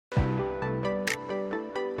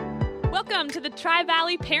Welcome to the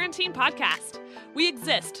Tri-Valley Parenting Podcast. We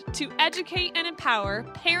exist to educate and empower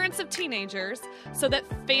parents of teenagers so that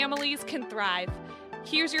families can thrive.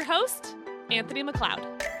 Here's your host, Anthony McLeod.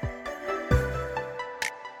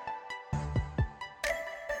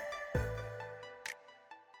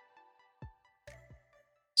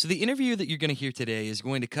 So the interview that you're going to hear today is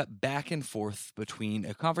going to cut back and forth between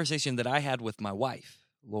a conversation that I had with my wife,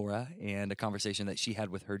 Laura, and a conversation that she had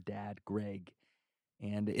with her dad, Greg.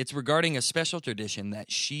 And it's regarding a special tradition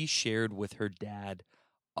that she shared with her dad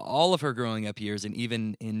all of her growing up years and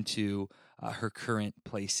even into her current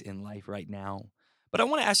place in life right now. But I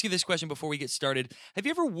want to ask you this question before we get started. Have you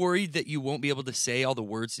ever worried that you won't be able to say all the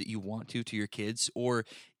words that you want to your kids, or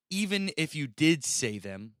even if you did say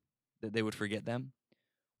them, that they would forget them?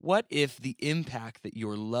 What if the impact that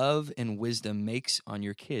your love and wisdom makes on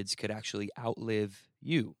your kids could actually outlive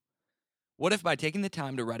you? What if by taking the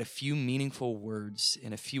time to write a few meaningful words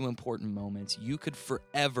in a few important moments, you could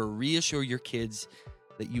forever reassure your kids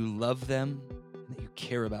that you love them and that you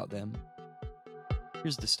care about them?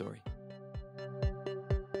 Here's the story.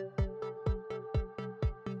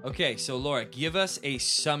 Okay, so Laura, give us a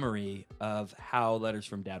summary of how Letters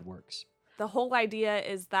from Dad works. The whole idea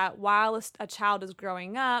is that while a child is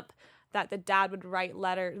growing up, that the dad would write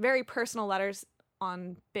letters, very personal letters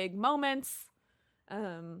on big moments,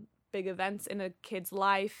 big events in a kid's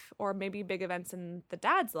life, or maybe big events in the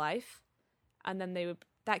dad's life, and then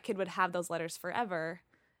that kid would have those letters forever,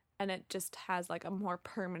 and it just has like a more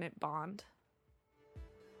permanent bond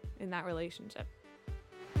in that relationship.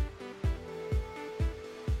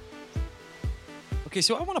 Okay,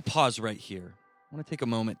 so I want to pause right here. I want to take a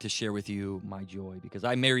moment to share with you my joy, because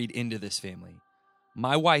I married into this family.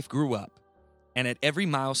 My wife grew up, and at every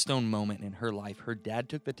milestone moment in her life, her dad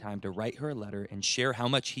took the time to write her a letter and share how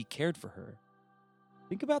much he cared for her.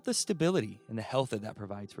 Think about the stability and the health that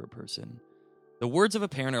provides for a person. The words of a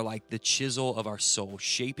parent are like the chisel of our soul,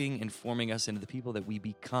 shaping and forming us into the people that we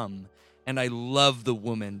become. And I love the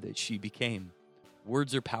woman that she became.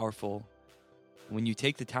 Words are powerful. When you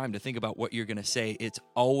take the time to think about what you're going to say, it's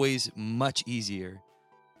always much easier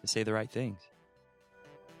to say the right things.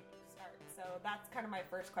 So that's kind of my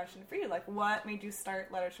first question for you. Like, what made you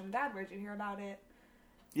start Letters from Dad? Where did you hear about it?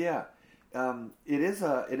 Yeah, it is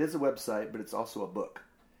a website, but it's also a book.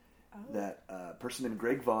 Oh. That a person named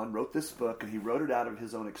Greg Vaughn wrote this book, and he wrote it out of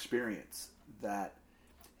his own experience. That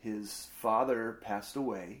his father passed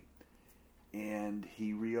away, and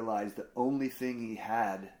he realized the only thing he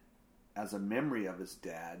had as a memory of his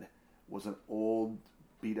dad was an old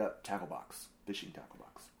beat-up tackle box, fishing tackle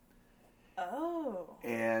box. Oh.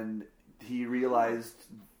 And he realized,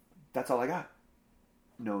 that's all I got.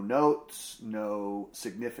 No notes, no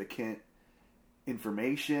significant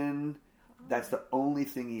information. That's the only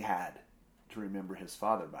thing he had to remember his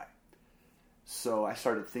father by. So I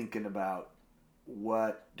started thinking about,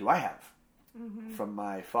 what do I have from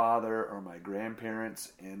my father or my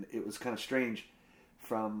grandparents? And it was kind of strange.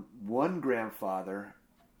 From one grandfather,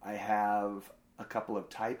 I have a couple of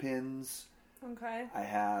tie pins. Okay. I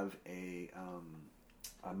have a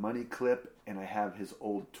money clip, and I have his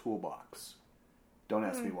old toolbox. Don't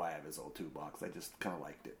ask me why I have his old toolbox. I just kind of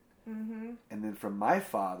liked it. Mm-hmm. And then from my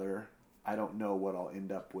father, I don't know what I'll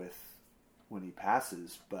end up with when he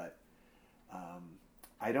passes, but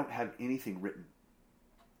I don't have anything written.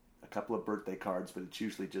 A couple of birthday cards, but it's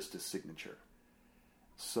usually just his signature.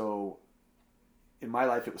 So in my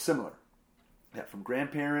life, it was similar. Yeah, from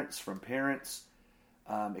grandparents, from parents,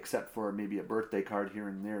 except for maybe a birthday card here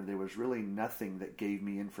and there was really nothing that gave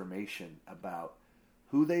me information about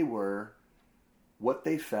who they were, what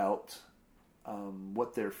they felt,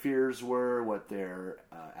 what their fears were, what their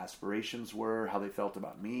aspirations were, how they felt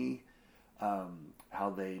about me, how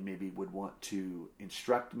they maybe would want to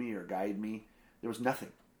instruct me or guide me. There was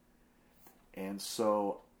nothing. And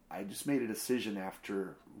so I just made a decision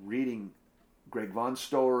after reading Greg Vaughn's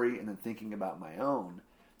story and then thinking about my own,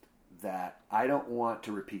 that I don't want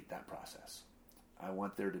to repeat that process. I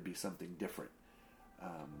want there to be something different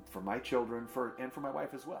for my children and for my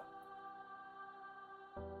wife as well.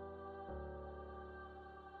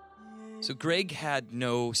 So Greg had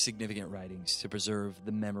no significant writings to preserve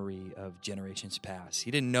the memory of generations past. He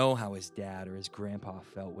didn't know how his dad or his grandpa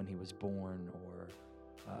felt when he was born, or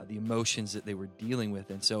the emotions that they were dealing with.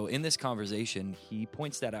 And so in this conversation, he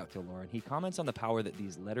points that out to Laura, and he comments on the power that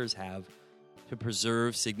these letters have to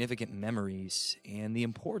preserve significant memories and the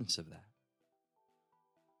importance of that.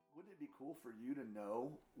 Wouldn't it be cool for you to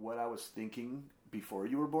know what I was thinking before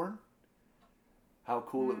you were born? How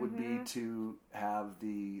cool it would be to have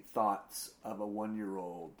the thoughts of a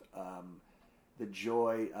 1-year-old, the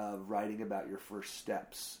joy of writing about your first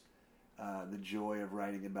steps, the joy of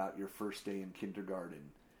writing about your first day in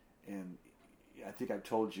kindergarten. And I think I've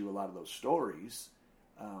told you a lot of those stories,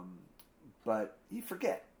 but you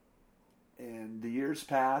forget. And the years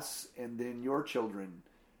pass, and then your children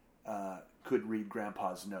could read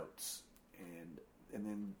Grandpa's notes. And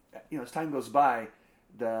then, as time goes by,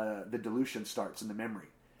 the dilution starts in the memory.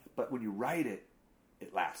 But when you write it,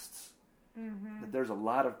 it lasts. Mm-hmm. There's a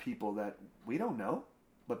lot of people that we don't know,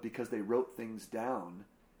 but because they wrote things down,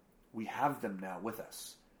 we have them now with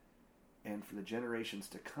us. And for the generations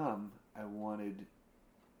to come, I wanted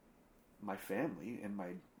my family and my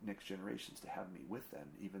next generations to have me with them,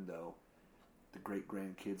 even though the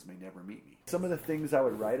great-grandkids may never meet me. Some of the things I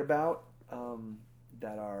would write about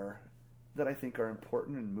that I think are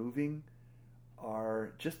important and moving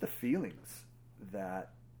are just the feelings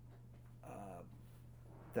that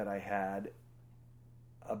I had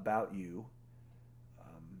about you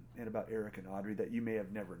and about Eric and Audrey that you may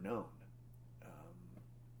have never known.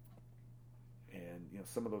 And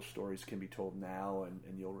some of those stories can be told now,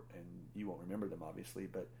 and you won't remember them, obviously,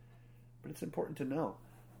 but it's important to know.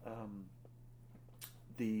 I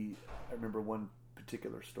remember one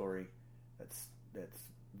particular story that's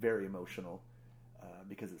very emotional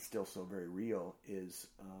because it's still so very real. Is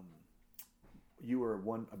you were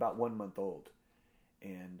about 1 month old,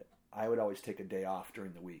 and I would always take a day off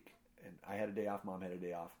during the week, and I had a day off, Mom had a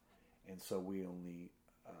day off, and so we only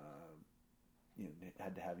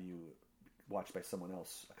had to have you watched by someone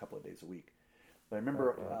else a couple of days a week. But I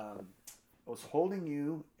remember I was holding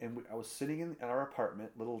you, and I was sitting in our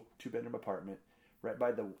apartment, little 2-bedroom apartment, right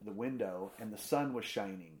by the window, and the sun was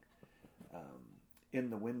shining in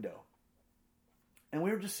the window. And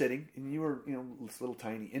we were just sitting, and you were, this little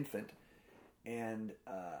tiny infant, and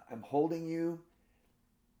I'm holding you,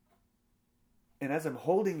 and as I'm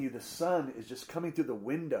holding you, the sun is just coming through the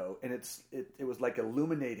window, and it was like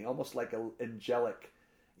illuminating, almost like an angelic,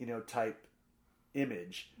 type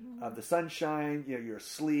image of the sunshine. You're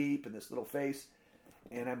asleep, and this little face,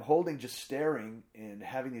 and I'm holding, just staring, and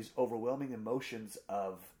having these overwhelming emotions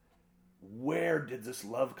of, where did this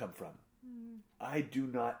love come from? I do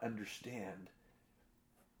not understand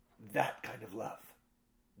that kind of love,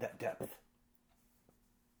 that depth.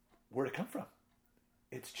 Where'd it come from?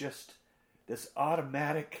 It's just this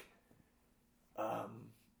automatic, I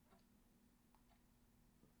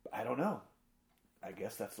don't know. I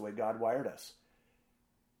guess that's the way God wired us.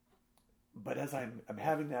 But as I'm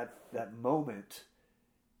having that moment,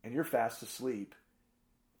 and you're fast asleep,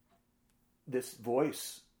 this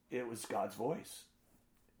voice, it was God's voice,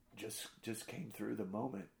 just came through the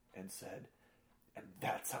moment and said, and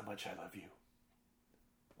that's how much I love you.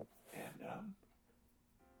 And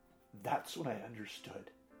that's when I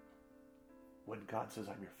understood when God says,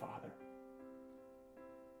 I'm your Father.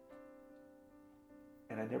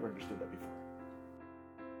 And I never understood that before.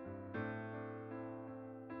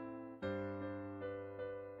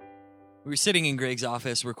 We were sitting in Greg's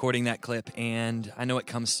office recording that clip, and I know it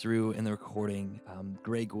comes through in the recording.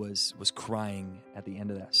 Greg was crying at the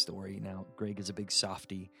end of that story. Now, Greg is a big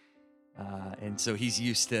softie, and so he's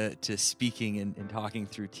used to speaking and talking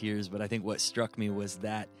through tears, but I think what struck me was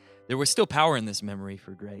that there was still power in this memory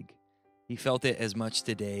for Greg. He felt it as much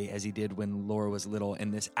today as he did when Laura was little,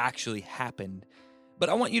 and this actually happened. But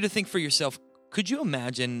I want you to think for yourself, could you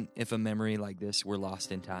imagine if a memory like this were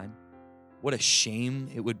lost in time? What a shame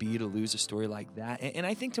it would be to lose a story like that. And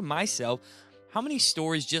I think to myself, how many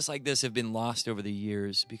stories just like this have been lost over the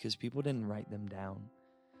years because people didn't write them down?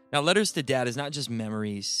 Now, Letters to Dad is not just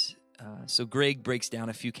memories. So Greg breaks down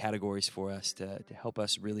a few categories for us to help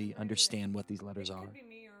us really understand what these letters are. It could be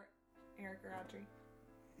me or Eric or Audrey.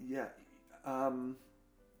 Yeah.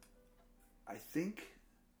 I think,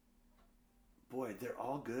 boy, they're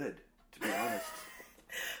all good, to be honest.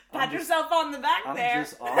 Pat yourself on the back there. I'm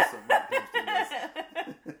just awesome when it comes to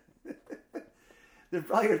this. There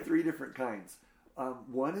probably are 3 different kinds.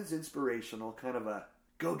 One is inspirational, kind of a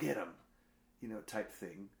go get 'em, type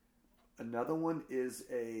thing. Another one is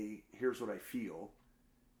a here's what I feel,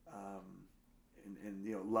 and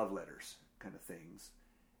love letters kind of things.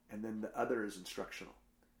 And then the other is instructional.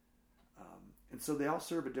 And so they all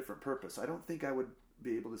serve a different purpose. I don't think I would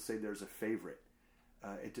be able to say there's a favorite.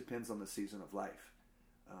 It depends on the season of life.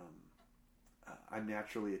 I'm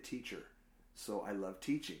naturally a teacher, so I love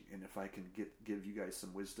teaching. And if I can give you guys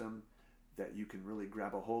some wisdom that you can really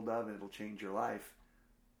grab a hold of and it'll change your life,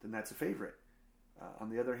 then that's a favorite. On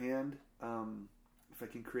the other hand, if I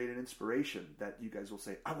can create an inspiration that you guys will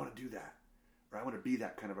say, I want to do that, or I want to be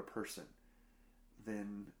that kind of a person,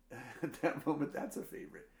 then at that moment, that's a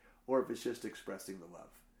favorite. Or if it's just expressing the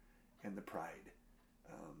love and the pride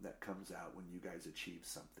that comes out when you guys achieve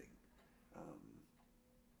something.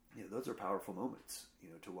 Those are powerful moments,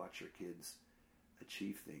 to watch your kids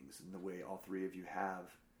achieve things in the way all three of you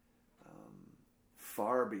have,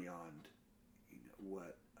 far beyond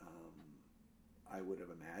what I would have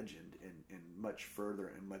imagined, and much further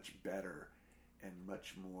and much better and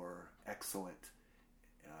much more excellent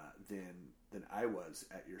than I was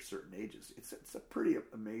at your certain ages. It's a pretty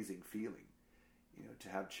amazing feeling, to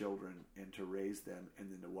have children and to raise them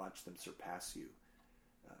and then to watch them surpass you.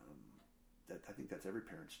 I think that's every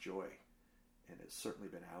parent's joy, and it's certainly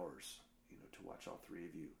been ours, to watch all three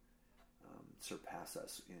of you surpass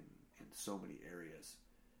us in so many areas.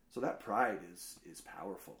 So that pride is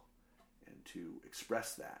powerful, and to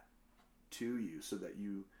express that to you so that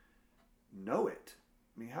you know it.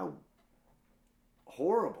 I mean, how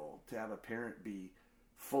horrible to have a parent be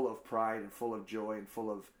full of pride and full of joy and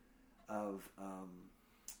full of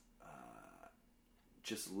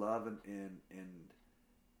just love and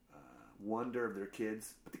wonder of their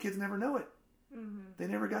kids, but the kids never know it. Mm-hmm. They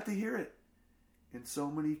never got to hear it. And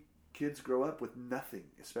so many kids grow up with nothing,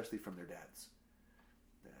 especially from their dads.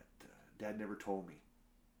 That dad never told me.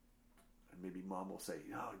 And maybe mom will say,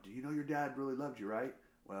 do you know your dad really loved you, right?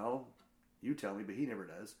 Well, you tell me, but he never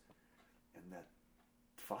does. And that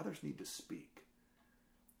fathers need to speak.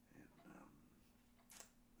 And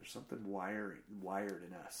there's something wired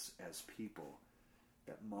in us as people,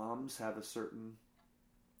 that moms have a certain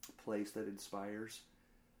place that inspires,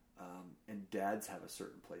 and dads have a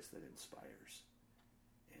certain place that inspires.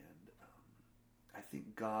 And I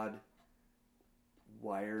think God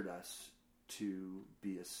wired us to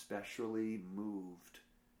be especially moved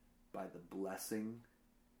by the blessing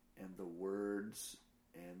and the words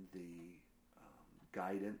and the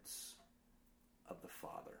guidance of the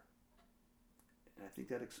Father. And I think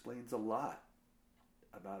that explains a lot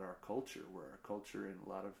about our culture, where our culture in a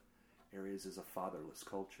lot of areas is a fatherless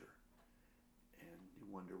culture. And you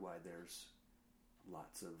wonder why there's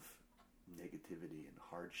lots of negativity and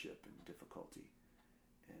hardship and difficulty.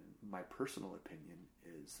 And my personal opinion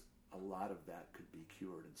is a lot of that could be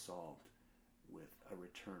cured and solved with a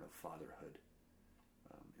return of fatherhood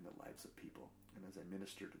in the lives of people. And as I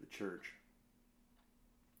minister to the church,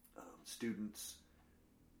 students,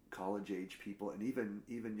 college-age people, and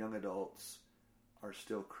even young adults are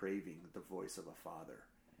still craving the voice of a father.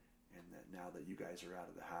 And that now that you guys are out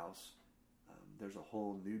of the house, there's a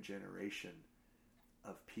whole new generation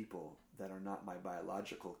of people that are not my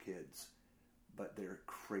biological kids, but they're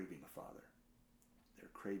craving a father. They're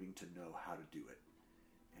craving to know how to do it,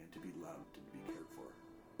 and to be loved and to be cared for.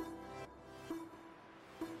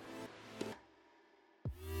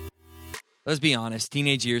 Let's be honest,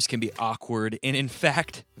 teenage years can be awkward and, in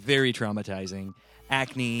fact, very traumatizing.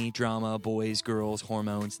 Acne, drama, boys, girls,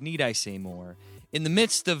 hormones, need I say more? In the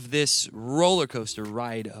midst of this roller coaster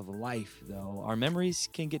ride of life, though, our memories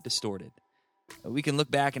can get distorted. We can look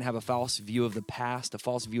back and have a false view of the past, a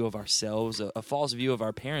false view of ourselves, a false view of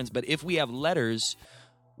our parents. But if we have letters,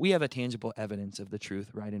 we have a tangible evidence of the truth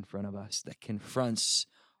right in front of us that confronts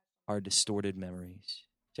our distorted memories.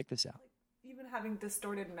 Check this out. Even having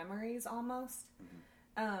distorted memories almost,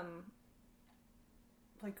 like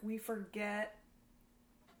we forget,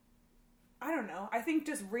 I don't know, I think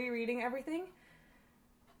just rereading everything,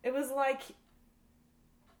 it was like,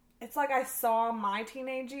 it's like I saw my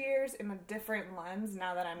teenage years in a different lens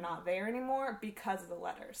now that I'm not there anymore because of the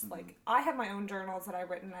letters. Mm-hmm. Like, I have my own journals that I've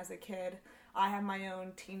written as a kid. I have my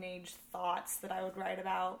own teenage thoughts that I would write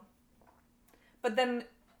about. But then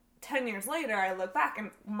 10 years later, I look back and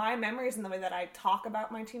my memories and the way that I talk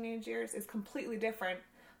about my teenage years is completely different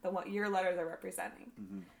than what your letters are representing.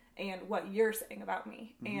 Mm-hmm. And what you're saying about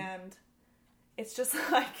me. Mm-hmm. And it's just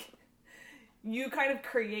like, you kind of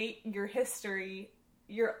create your history,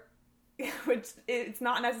 which it's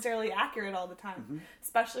not necessarily accurate all the time, mm-hmm.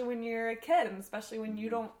 especially when you're a kid, and especially when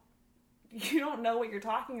you don't know what you're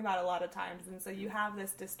talking about a lot of times, and so you have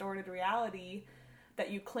this distorted reality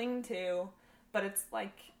that you cling to. But it's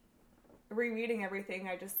like rereading everything,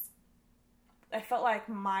 I felt like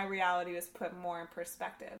my reality was put more in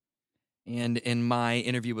perspective. And in my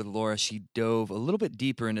interview with Laura, she dove a little bit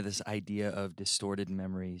deeper into this idea of distorted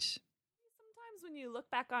memories. Sometimes when you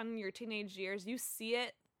look back on your teenage years, you see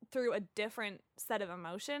it through a different set of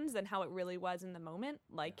emotions than how it really was in the moment.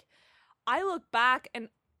 Like, I look back and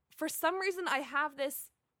for some reason I have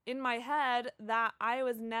this in my head that I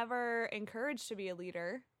was never encouraged to be a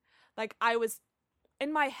leader. Like,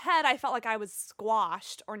 in my head, I felt like I was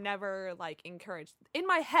squashed or never, like, encouraged. In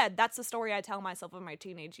my head, that's the story I tell myself of my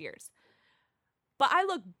teenage years. But I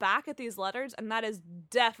look back at these letters, and that is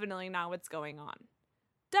definitely not what's going on.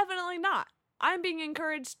 Definitely not. I'm being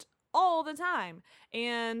encouraged all the time.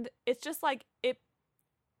 And it's just like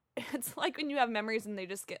it's like when you have memories and they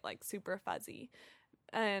just get like super fuzzy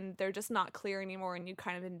and they're just not clear anymore, and you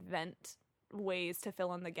kind of invent ways to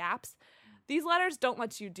fill in the gaps. These letters don't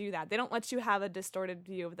let you do that. They don't let you have a distorted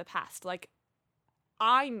view of the past. Like,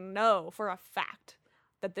 I know for a fact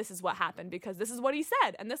that this is what happened because this is what he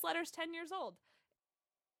said, and this letter's 10 years old.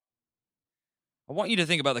 I want you to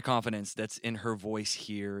think about the confidence that's in her voice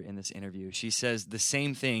here in this interview. She says the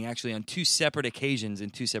same thing, actually, on 2 separate occasions in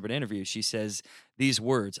 2 separate interviews. She says these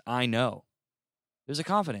words, I know. There's a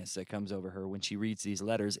confidence that comes over her when she reads these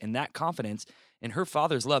letters, and that confidence in her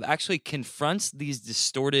father's love actually confronts these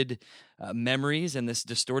distorted memories and this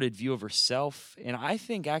distorted view of herself, and I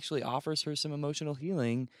think actually offers her some emotional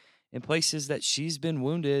healing in places that she's been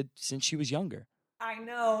wounded since she was younger. I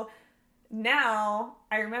know. Now,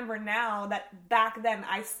 I remember now that back then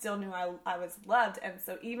I still knew I was loved, and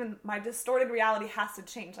so even my distorted reality has to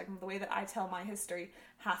change. Like, the way that I tell my history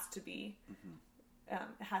has to be, it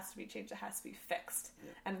has to be changed. It has to be fixed,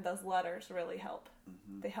 and those letters really help.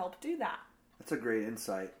 They help do that. That's a great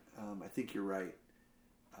insight. I think you're right.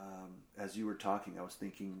 As you were talking, I was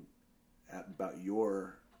thinking about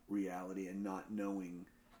your reality and not knowing.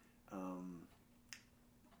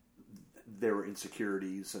 There were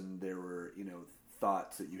insecurities and there were,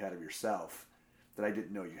 thoughts that you had of yourself that I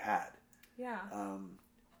didn't know you had. Yeah.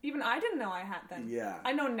 Even I didn't know I had them. Yeah.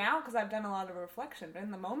 I know now because I've done a lot of reflection, but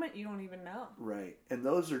in the moment you don't even know. Right. And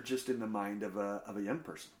those are just in the mind of a young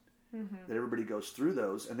person. That everybody goes through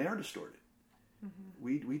those, and they are distorted.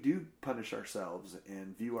 We do punish ourselves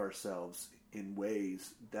and view ourselves in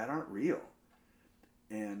ways that aren't real.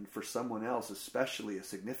 And for someone else, especially a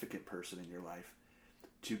significant person in your life,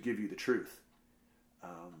 to give you the truth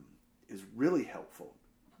is really helpful,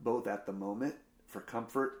 both at the moment for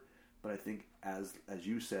comfort, but I think as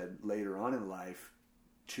you said later on in life,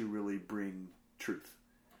 to really bring truth.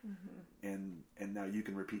 And now you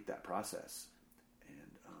can repeat that process.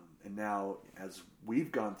 And now as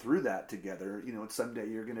we've gone through that together, someday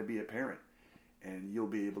you're going to be a parent, and you'll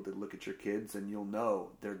be able to look at your kids and you'll know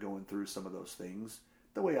they're going through some of those things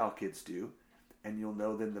the way all kids do, and you'll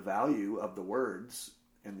know then the value of the words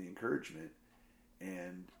and the encouragement,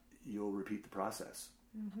 and you'll repeat the process.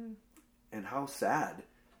 And how sad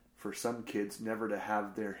for some kids never to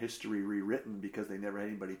have their history rewritten because they never had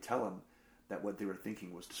anybody tell them that what they were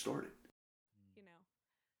thinking was distorted.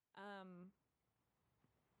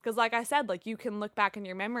 Because like I said, like, you can look back in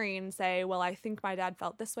your memory and say, well, I think my dad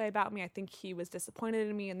felt this way about me. I think he was disappointed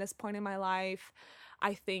in me in this point in my life.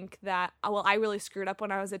 I think that, well, I really screwed up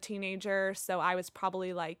when I was a teenager, so I was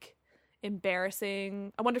probably like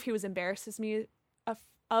embarrassing. I wonder if he was embarrassed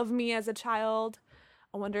of me as a child.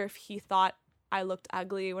 I wonder if he thought I looked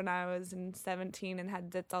ugly when I was 17 and had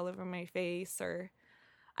zits all over my face, or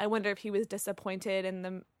I wonder if he was disappointed in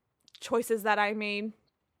the choices that I made.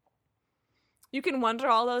 You can wonder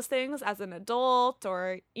all those things as an adult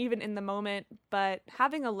or even in the moment, but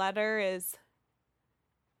having a letter it's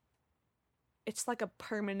like a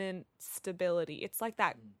permanent stability. It's like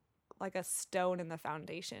that, like a stone in the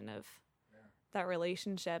foundation of that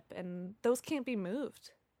relationship, and those can't be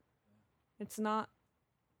moved. It's not,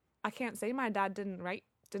 I can't say my dad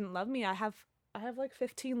didn't love me. I have like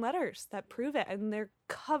 15 letters that prove it, and they're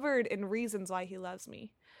covered in reasons why he loves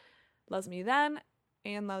me. Loves me then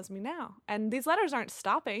and loves me now. And these letters aren't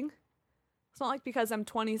stopping. It's not like because I'm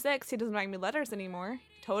 26, he doesn't write me letters anymore.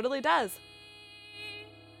 He totally does.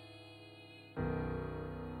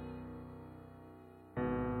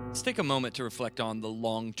 Let's take a moment to reflect on the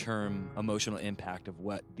long-term emotional impact of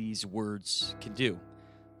what these words can do.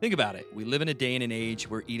 Think about it. We live in a day and an age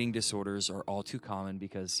where eating disorders are all too common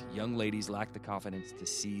because young ladies lack the confidence to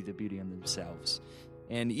see the beauty in themselves.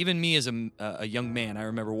 And even me as a young man, I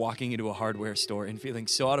remember walking into a hardware store and feeling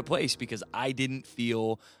so out of place because I didn't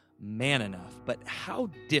feel man enough. But how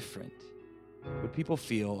different would people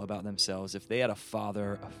feel about themselves if they had a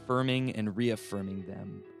father affirming and reaffirming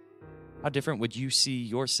them? How different would you see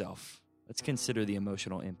yourself? Let's consider the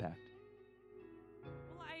emotional impact.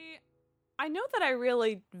 Well, I know that I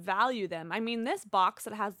really value them. I mean, this box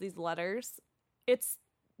that has these letters, it's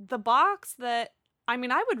the box that, I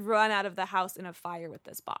mean, I would run out of the house in a fire with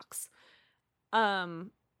this box.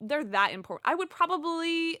 They're that important. I would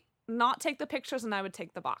probably not take the pictures and I would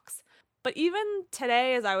take the box. But even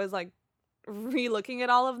today, as I was like re-looking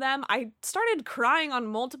at all of them, I started crying on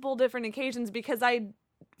multiple different occasions because I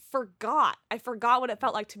forgot what it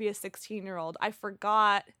felt like to be a 16-year-old. I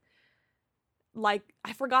forgot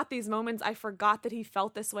these moments. I forgot that he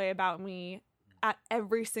felt this way about me at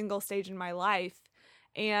every single stage in my life.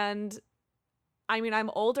 And I mean, I'm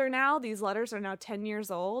older now. These letters are now 10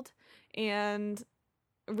 years old. And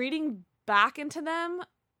reading back into them,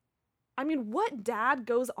 I mean, what dad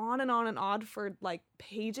goes on and on and on for like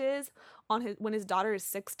pages on when his daughter is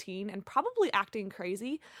 16 and probably acting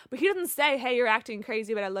crazy, but he doesn't say, "Hey, you're acting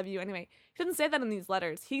crazy, but I love you anyway." He doesn't say that in these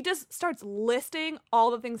letters. He just starts listing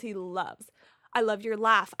all the things he loves. I love your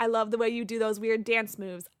laugh. I love the way you do those weird dance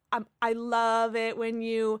moves. I love it when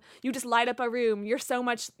you just light up a room. You're so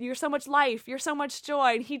much life. You're so much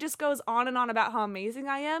joy. And he just goes on and on about how amazing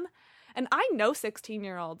I am. And I know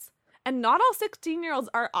 16-year-olds. And not all 16-year-olds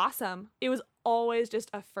are awesome. It was always just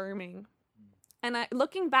affirming. And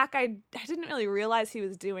looking back, I didn't really realize he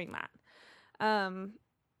was doing that.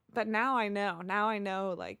 But now I know. Now I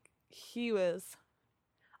know, like,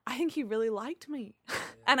 I think he really liked me. Yeah.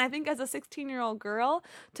 And I think as a 16-year-old girl,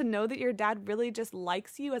 to know that your dad really just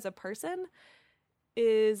likes you as a person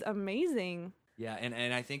is amazing. Yeah,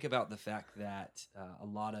 and I think about the fact that a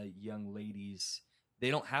lot of young ladies, they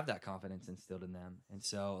don't have that confidence instilled in them. And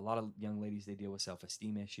so a lot of young ladies, they deal with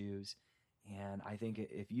self-esteem issues. And I think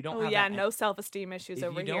if you don't have no self-esteem issues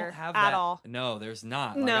over here at all. No, there's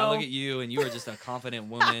not. Like, no. I look at you and you are just a confident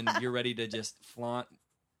woman. You're ready to just flaunt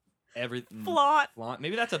everything. Flaunt.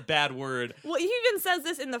 Maybe that's a bad word. Well, he even says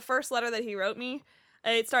this in the first letter that he wrote me.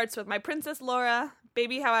 It starts with, "My Princess Laura,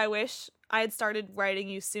 baby, how I wish I had started writing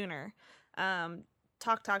you sooner.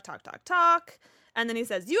 Talk. And then he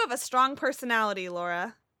says, you have a strong personality,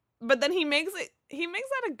 Laura." But then he makes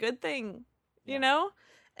that a good thing, you know?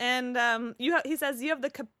 And he says, you have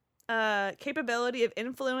the capability of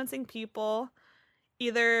influencing people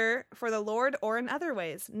either for the Lord or in other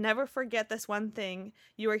ways. Never forget this one thing.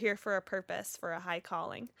 You are here for a purpose, for a high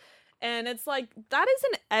calling. And it's like, that is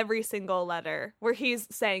in every single letter where he's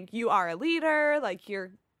saying you are a leader, like you're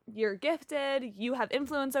gifted, you have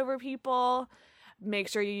influence over people. Make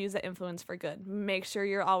sure you use that influence for good. Make sure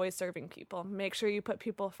you're always serving people. Make sure you put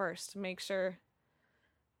people first. Make sure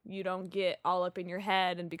you don't get all up in your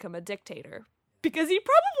head and become a dictator. Because he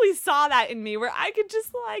probably saw that in me where I could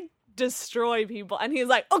just like destroy people. And he's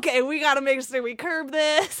like, okay, we got to make sure we curb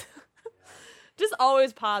this. Just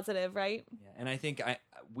always positive, right? Yeah, and I think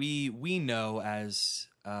we know as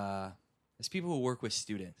people who work with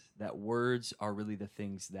students that words are really the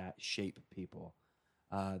things that shape people.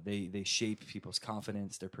 They shape people's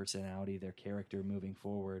confidence, their personality, their character moving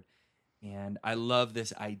forward. And I love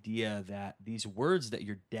this idea that these words that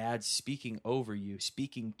your dad's speaking over you,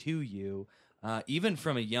 speaking to you, even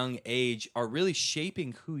from a young age, are really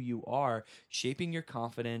shaping who you are, shaping your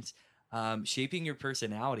confidence, shaping your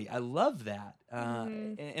personality. I love that.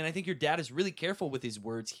 And I think your dad is really careful with his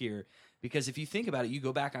words here. Because if you think about it, you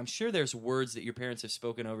go back, I'm sure there's words that your parents have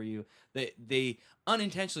spoken over you that they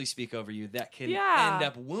unintentionally speak over you that can end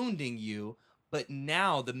up wounding you. But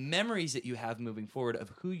now the memories that you have moving forward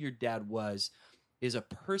of who your dad was is a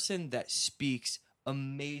person that speaks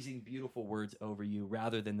amazing, beautiful words over you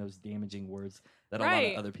rather than those damaging words that a lot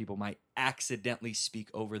of other people might accidentally speak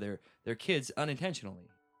over their kids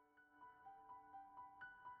unintentionally.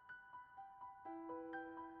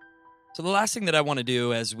 So the last thing that I want to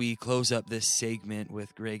do as we close up this segment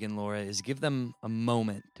with Greg and Laura is give them a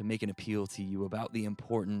moment to make an appeal to you about the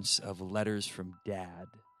importance of letters from dad.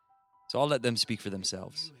 So I'll let them speak for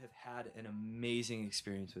themselves. You have had an amazing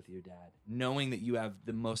experience with your dad, knowing that you have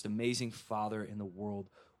the most amazing father in the world.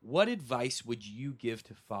 What advice would you give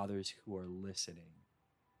to fathers who are listening?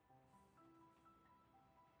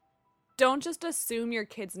 Don't just assume your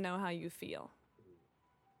kids know how you feel.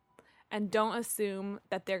 And don't assume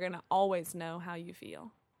that they're going to always know how you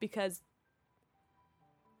feel, because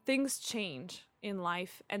things change in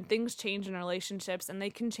life and things change in relationships, and they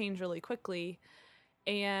can change really quickly.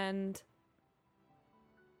 And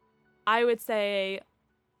I would say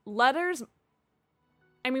letters,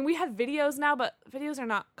 I mean, we have videos now, but videos are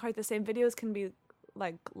not quite the same. Videos can be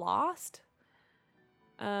like lost.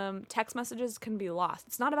 Text messages can be lost.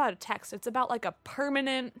 It's not about a text. It's about like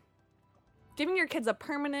giving your kids a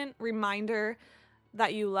permanent reminder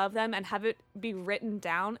that you love them and have it be written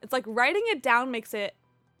down. It's like writing it down makes it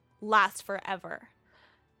last forever.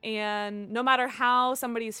 And no matter how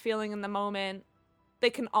somebody's feeling in the moment, they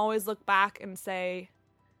can always look back and say,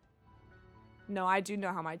 no, I do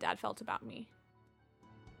know how my dad felt about me.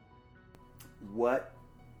 What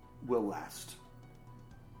will last?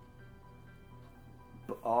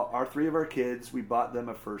 Our three of our kids, we bought them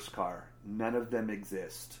a first car. None of them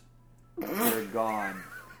exist. They're gone.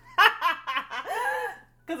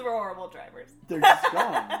 Because we're horrible drivers. They're just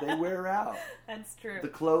gone. They wear out. That's true. The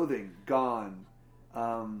clothing, gone.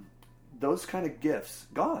 Those kind of gifts,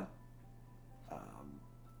 gone.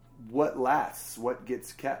 What lasts? What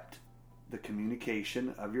gets kept? the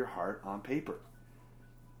communication of your heart on paper.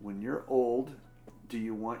 When you're old, do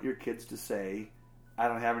you want your kids to say, I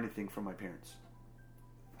don't have anything from my parents?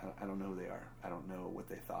 I don't know who they are. I don't know what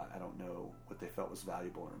they thought. I don't know what they felt was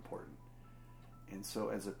valuable or important. And so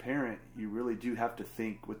as a parent, you really do have to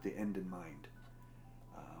think with the end in mind.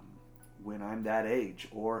 When I'm that age,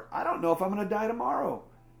 or I don't know if I'm going to die tomorrow.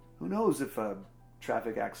 Who knows if a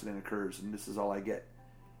traffic accident occurs and this is all I get.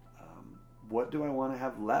 What do I want to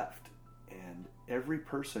have left? And every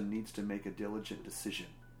person needs to make a diligent decision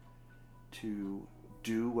to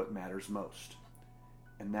do what matters most.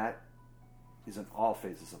 And that is in all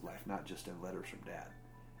phases of life, not just in letters from Dad,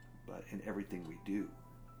 but in everything we do.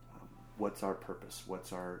 What's our purpose?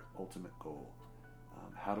 What's our ultimate goal?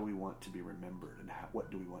 How do we want to be remembered? And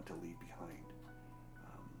what do we want to leave behind?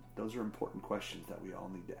 Those are important questions that we all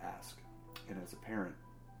need to ask. And as a parent,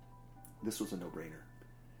 this was a no-brainer.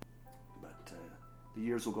 But the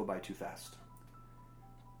years will go by too fast.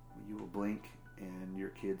 You will blink and your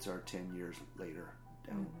kids are 10 years later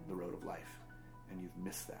down the road of life. And you've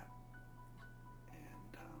missed that.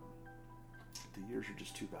 And the years are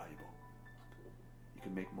just too valuable. You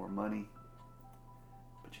can make more money,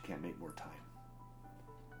 but you can't make more time.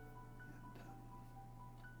 And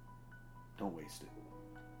don't waste it.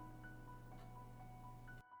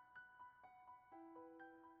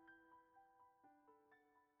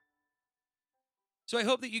 So I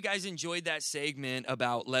hope that you guys enjoyed that segment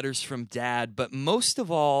about letters from Dad, but most of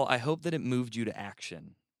all, I hope that it moved you to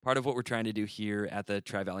action. Part of what we're trying to do here at the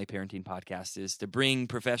Tri-Valley Parenting Podcast is to bring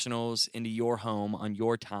professionals into your home on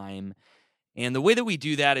your time. And the way that we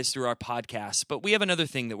do that is through our podcasts. But we have another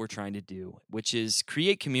thing that we're trying to do, which is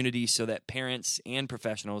create community so that parents and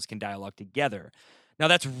professionals can dialogue together. Now,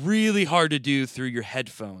 that's really hard to do through your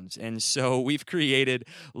headphones. And so we've created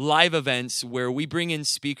live events where we bring in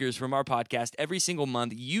speakers from our podcast every single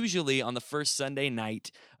month, usually on the first Sunday night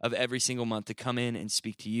of every single month, to come in and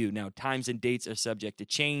speak to you. Now, times and dates are subject to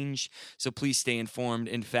change, so please stay informed.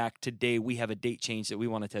 In fact, today we have a date change that we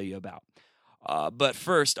want to tell you about. But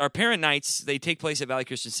first, our parent nights, they take place at Valley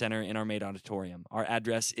Christian Center in our main auditorium. Our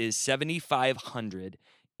address is 7500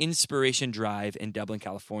 Inspiration Drive in Dublin,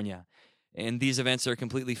 California. And these events are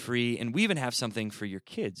completely free, and we even have something for your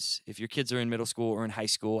kids. If your kids are in middle school or in high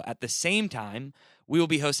school, at the same time, we will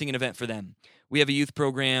be hosting an event for them. We have a youth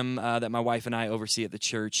program that my wife and I oversee at the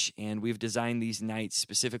church, and we've designed these nights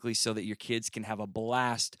specifically so that your kids can have a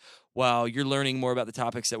blast while you're learning more about the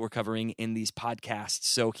topics that we're covering in these podcasts.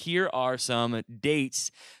 So here are some dates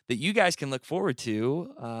that you guys can look forward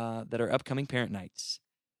to that are upcoming parent nights.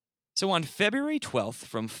 So on February 12th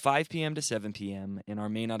from 5 p.m. to 7 p.m. in our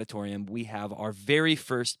main auditorium, we have our very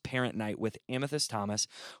first parent night with Amethyst Thomas,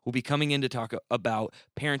 who will be coming in to talk about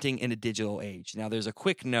parenting in a digital age. Now, there's a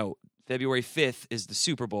quick note. February 5th is the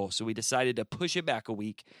Super Bowl, so we decided to push it back a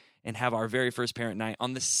week and have our very first parent night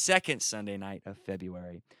on the second Sunday night of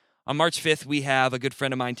February. On March 5th, we have a good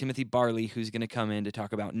friend of mine, Timothy Barley, who's going to come in to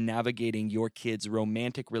talk about navigating your kids'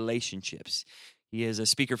 romantic relationships. He is a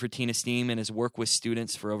speaker for Teen Esteem and has worked with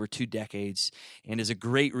students for over 2 decades and is a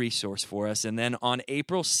great resource for us. And then on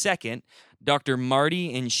April 2nd, Dr.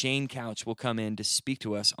 Marty and Shane Couch will come in to speak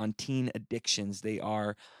to us on teen addictions. They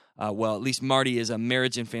are, at least Marty is a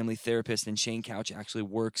marriage and family therapist, and Shane Couch actually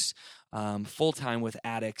works full-time with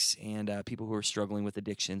addicts and people who are struggling with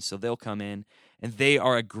addiction. So they'll come in, and they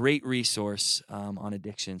are a great resource on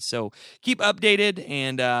addiction. So keep updated,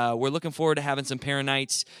 and we're looking forward to having some parent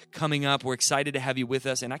nights coming up. We're excited to have you with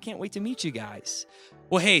us, and I can't wait to meet you guys.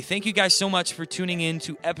 Well, hey, thank you guys so much for tuning in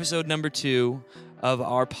to episode number 2 of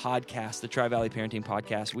our podcast, the Tri-Valley Parenting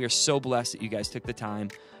Podcast. We are so blessed that you guys took the time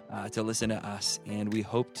to listen to us, and we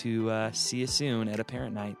hope to see you soon at a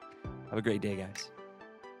parent night. Have a great day, guys.